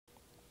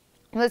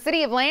The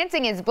city of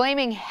Lansing is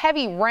blaming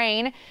heavy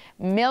rain.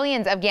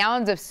 Millions of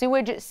gallons of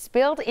sewage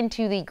spilled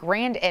into the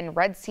Grand and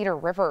Red Cedar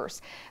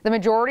rivers. The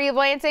majority of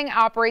Lansing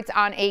operates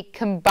on a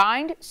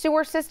combined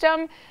sewer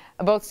system.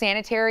 Both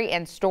sanitary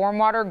and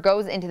stormwater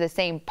goes into the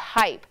same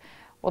pipe.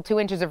 Well, 2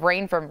 inches of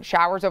rain from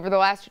showers over the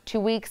last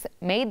 2 weeks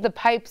made the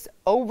pipes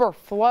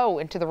overflow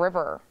into the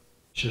river.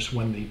 Just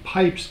when the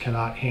pipes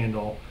cannot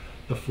handle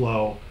the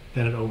flow,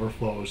 then it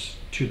overflows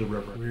to the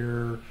river.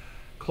 We're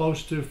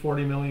close to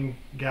 40 million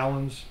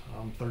gallons,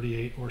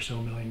 38 or so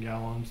million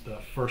gallons. The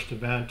first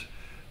event,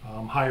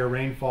 higher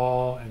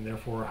rainfall and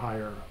therefore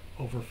higher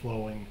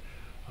overflowing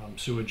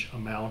sewage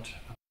amount.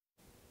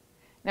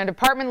 Now,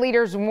 department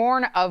leaders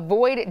warn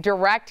avoid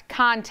direct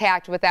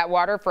contact with that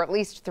water for at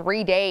least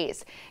 3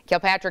 days.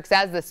 Kilpatrick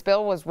says the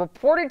spill was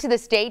reported to the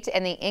state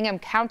and the Ingham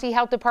County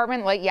Health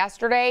Department late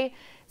yesterday.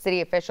 City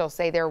officials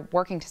say they're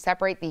working to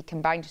separate the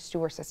combined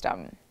sewer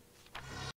system.